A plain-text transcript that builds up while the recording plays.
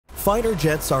Fighter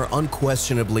jets are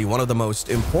unquestionably one of the most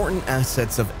important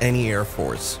assets of any air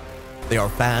force. They are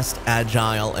fast,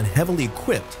 agile, and heavily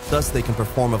equipped, thus they can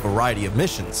perform a variety of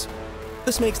missions.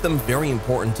 This makes them very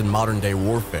important in modern-day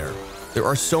warfare. There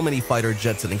are so many fighter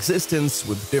jets in existence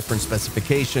with different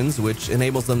specifications, which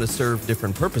enables them to serve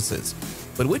different purposes.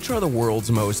 But which are the world's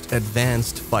most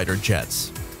advanced fighter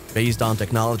jets? Based on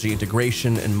technology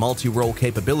integration and multi-role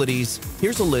capabilities,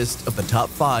 here's a list of the top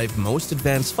 5 most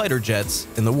advanced fighter jets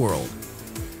in the world.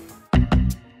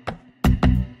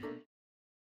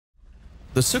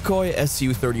 The Sukhoi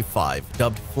Su-35,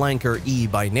 dubbed Flanker E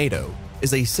by NATO,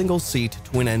 is a single-seat,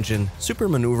 twin-engine,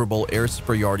 super-maneuverable air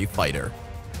superiority fighter.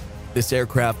 This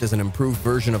aircraft is an improved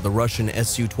version of the Russian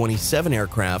Su-27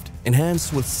 aircraft,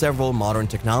 enhanced with several modern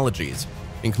technologies,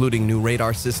 including new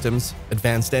radar systems,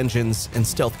 advanced engines, and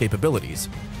stealth capabilities.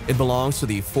 It belongs to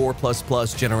the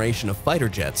 4++ generation of fighter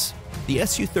jets. The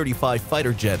Su-35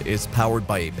 fighter jet is powered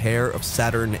by a pair of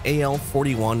Saturn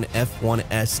AL-41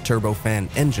 F1S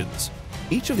turbofan engines.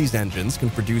 Each of these engines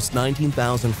can produce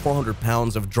 19,400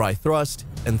 pounds of dry thrust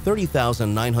and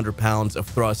 30,900 pounds of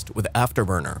thrust with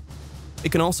afterburner.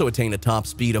 It can also attain a top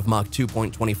speed of Mach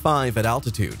 2.25 at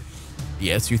altitude.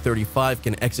 The Su-35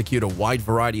 can execute a wide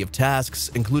variety of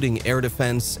tasks, including air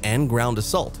defense and ground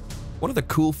assault. One of the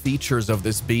cool features of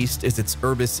this beast is its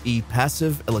Irbis-E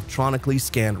passive electronically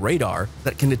scanned radar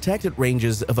that can detect at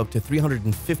ranges of up to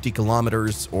 350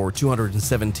 kilometers or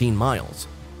 217 miles.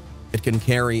 It can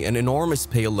carry an enormous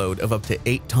payload of up to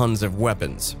 8 tons of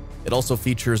weapons. It also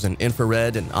features an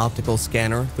infrared and optical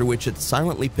scanner through which it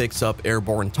silently picks up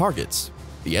airborne targets.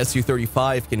 The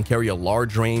Su-35 can carry a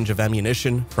large range of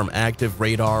ammunition, from active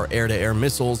radar air-to-air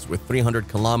missiles with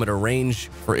 300-kilometer range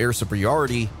for air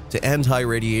superiority to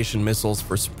anti-radiation missiles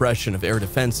for suppression of air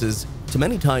defenses to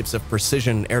many types of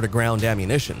precision air-to-ground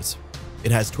ammunitions.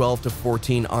 It has 12 to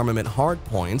 14 armament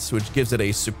hardpoints, which gives it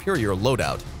a superior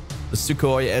loadout. The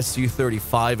Sukhoi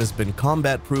Su-35 has been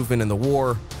combat-proven in the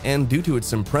war, and due to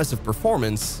its impressive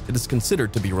performance, it is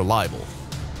considered to be reliable.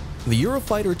 The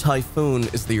Eurofighter Typhoon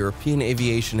is the European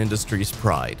aviation industry's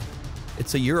pride.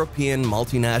 It's a European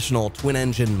multinational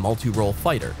twin-engine multi-role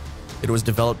fighter. It was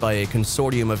developed by a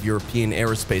consortium of European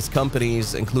aerospace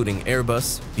companies, including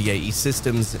Airbus, BAE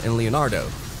Systems, and Leonardo.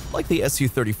 Like the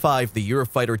Su-35, the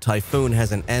Eurofighter Typhoon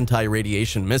has an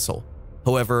anti-radiation missile.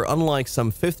 However, unlike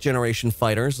some 5th-generation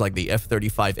fighters like the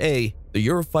F-35A, the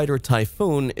Eurofighter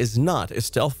Typhoon is not a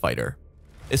stealth fighter.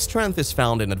 Its strength is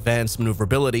found in advanced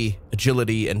maneuverability,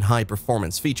 agility, and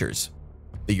high-performance features.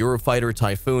 The Eurofighter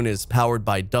Typhoon is powered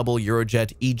by double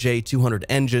Eurojet EJ200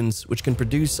 engines, which can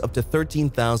produce up to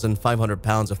 13,500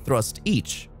 pounds of thrust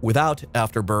each, without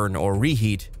afterburn or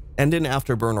reheat, and in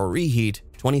afterburn or reheat,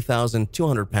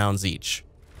 20,200 pounds each.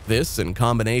 This, in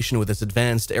combination with its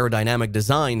advanced aerodynamic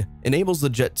design, enables the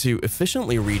jet to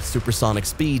efficiently reach supersonic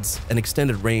speeds and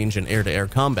extended range in air-to-air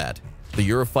combat. The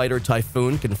Eurofighter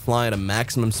Typhoon can fly at a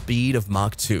maximum speed of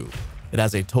Mach 2. It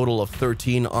has a total of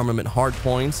 13 armament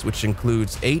hardpoints, which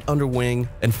includes 8 under wing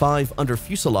and 5 under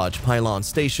fuselage pylon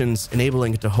stations,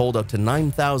 enabling it to hold up to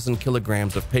 9,000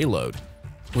 kilograms of payload.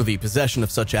 With the possession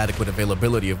of such adequate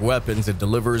availability of weapons, it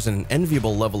delivers an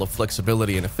enviable level of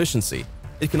flexibility and efficiency.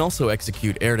 It can also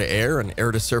execute air-to-air and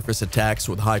air-to-surface attacks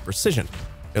with high precision.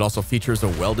 It also features a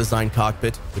well-designed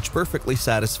cockpit, which perfectly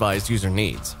satisfies user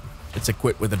needs. It's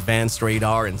equipped with advanced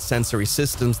radar and sensory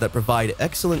systems that provide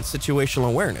excellent situational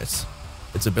awareness.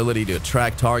 Its ability to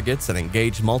track targets and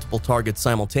engage multiple targets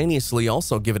simultaneously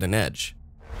also give it an edge.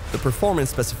 The performance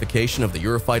specification of the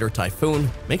Eurofighter Typhoon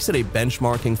makes it a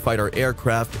benchmarking fighter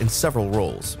aircraft in several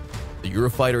roles. The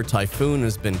Eurofighter Typhoon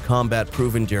has been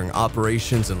combat-proven during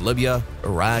operations in Libya,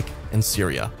 Iraq, and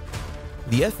Syria.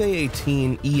 The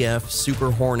F-15EX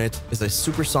Super Hornet is a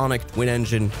supersonic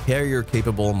twin-engine,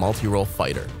 carrier-capable multi-role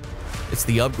fighter. It's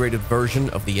the upgraded version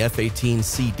of the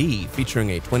F-18CD, featuring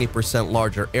a 20%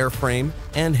 larger airframe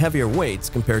and heavier weights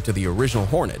compared to the original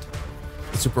Hornet.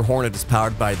 The Super Hornet is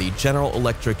powered by the General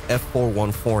Electric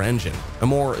F414 engine, a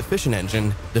more efficient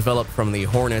engine developed from the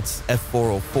Hornet's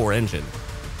F404 engine.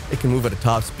 It can move at a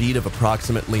top speed of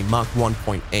approximately Mach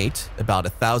 1.8, about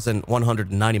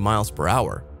 1,190 miles per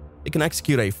hour. It can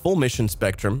execute a full mission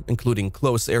spectrum, including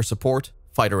close air support,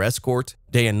 fighter escort,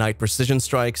 day and night precision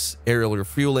strikes, aerial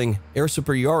refueling, air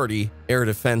superiority, air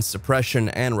defense suppression,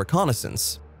 and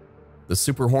reconnaissance. The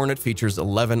Super Hornet features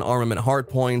 11 armament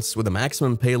hardpoints with a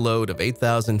maximum payload of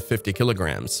 8,050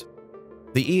 kilograms.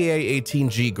 The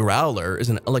EA-18G Growler is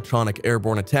an electronic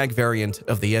airborne attack variant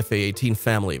of the F-A-18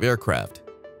 family of aircraft.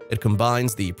 It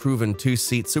combines the proven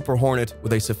 2-seat Super Hornet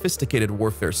with a sophisticated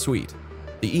warfare suite.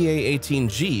 The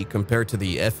EA-18G, compared to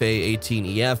the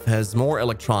FA-18EF, has more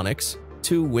electronics,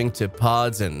 2 wingtip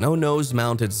pods, and no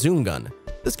nose-mounted zoom gun.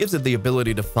 This gives it the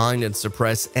ability to find and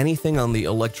suppress anything on the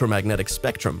electromagnetic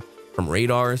spectrum, from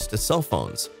radars to cell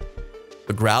phones.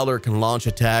 The Growler can launch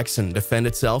attacks and defend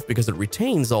itself because it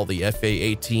retains all the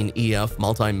F-15EX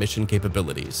multi-mission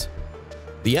capabilities.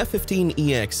 The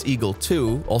F-15EX Eagle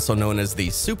II, also known as the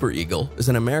Super Eagle, is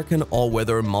an American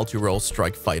all-weather multi-role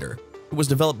strike fighter. It was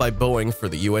developed by Boeing for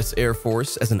the U.S. Air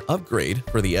Force as an upgrade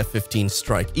for the F-15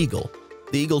 Strike Eagle.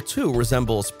 The Eagle II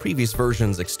resembles previous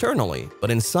versions externally, but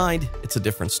inside, it's a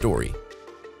different story.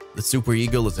 The Super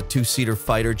Eagle is a 2-seater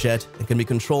fighter jet and can be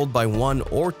controlled by 1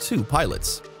 or 2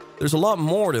 pilots. There's a lot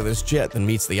more to this jet than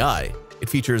meets the eye. It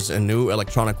features a new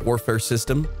electronic warfare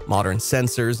system, modern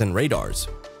sensors, and radars.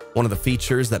 One of the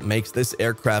features that makes this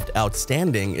aircraft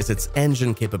outstanding is its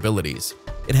engine capabilities.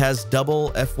 It has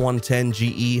double F-110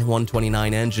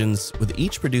 GE-129 engines, with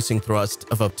each producing thrust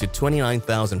of up to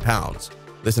 29,000 pounds.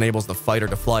 This enables the fighter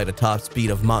to fly at a top speed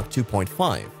of Mach 2.5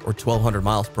 or 1,200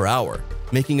 miles per hour,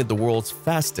 making it the world's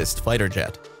fastest fighter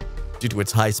jet. Due to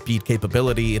its high-speed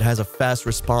capability, it has a fast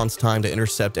response time to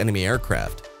intercept enemy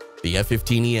aircraft. The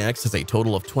F-15EX has a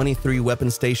total of 23 weapon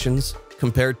stations,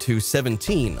 compared to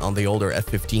 17 on the older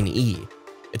F-15E.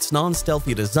 Its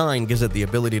non-stealthy design gives it the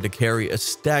ability to carry a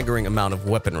staggering amount of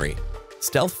weaponry.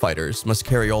 Stealth fighters must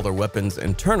carry all their weapons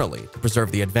internally to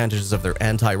preserve the advantages of their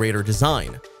anti-radar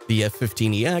design. The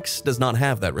F-15EX does not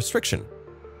have that restriction.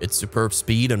 Its superb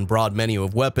speed and broad menu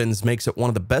of weapons makes it one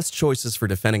of the best choices for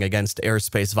defending against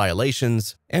airspace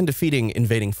violations and defeating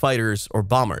invading fighters or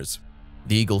bombers.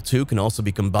 The Eagle II can also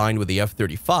be combined with the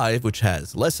F-35, which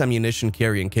has less ammunition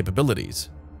carrying capabilities.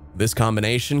 This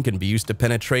combination can be used to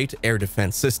penetrate air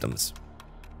defense systems.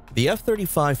 The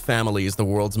F-35 family is the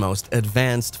world's most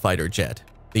advanced fighter jet.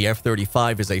 The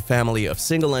F-35 is a family of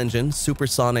single-engine,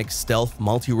 supersonic, stealth,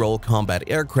 multi-role combat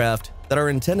aircraft that are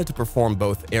intended to perform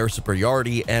both air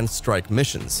superiority and strike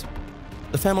missions.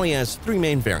 The family has 3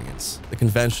 main variants: the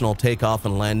conventional takeoff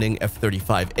and landing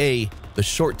F-35A, the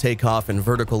short takeoff and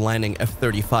vertical landing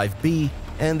F-35B,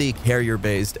 and the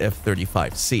carrier-based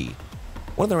F-35C.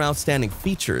 One of their outstanding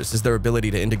features is their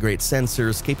ability to integrate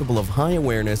sensors capable of high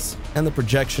awareness and the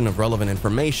projection of relevant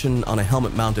information on a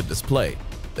helmet-mounted display.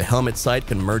 The helmet sight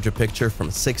can merge a picture from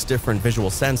 6 different visual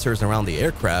sensors around the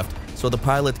aircraft so the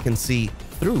pilot can see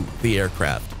through the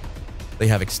aircraft. They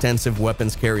have extensive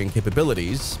weapons carrying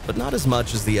capabilities, but not as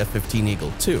much as the F-15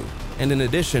 Eagle II, and in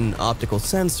addition, optical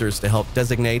sensors to help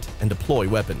designate and deploy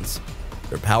weapons.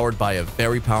 They're powered by a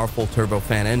very powerful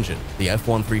turbofan engine, the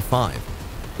F-135.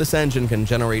 This engine can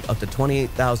generate up to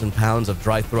 28,000 pounds of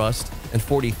dry thrust and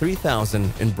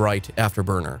 43,000 in bright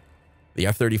afterburner. The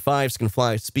F-35s can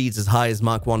fly at speeds as high as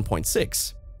Mach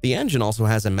 1.6. The engine also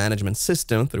has a management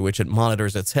system through which it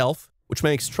monitors its health, which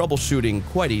makes troubleshooting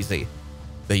quite easy.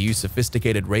 They use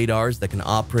sophisticated radars that can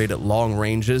operate at long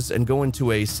ranges and go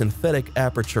into a synthetic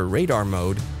aperture radar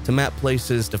mode to map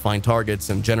places to find targets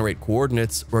and generate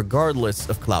coordinates regardless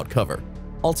of cloud cover.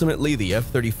 Ultimately, the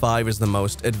F-35 is the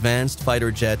most advanced fighter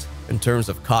jet in terms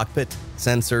of cockpit,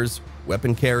 sensors,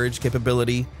 weapon carriage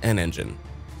capability, and engine.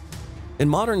 In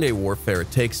modern-day warfare,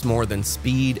 it takes more than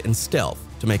speed and stealth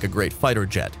to make a great fighter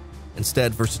jet.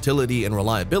 Instead, versatility and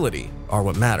reliability are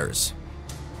what matters.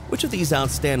 Which of these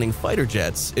outstanding fighter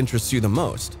jets interests you the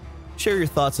most? Share your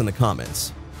thoughts in the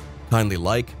comments. Kindly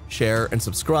like, share, and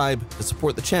subscribe to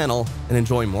support the channel and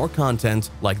enjoy more content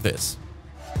like this.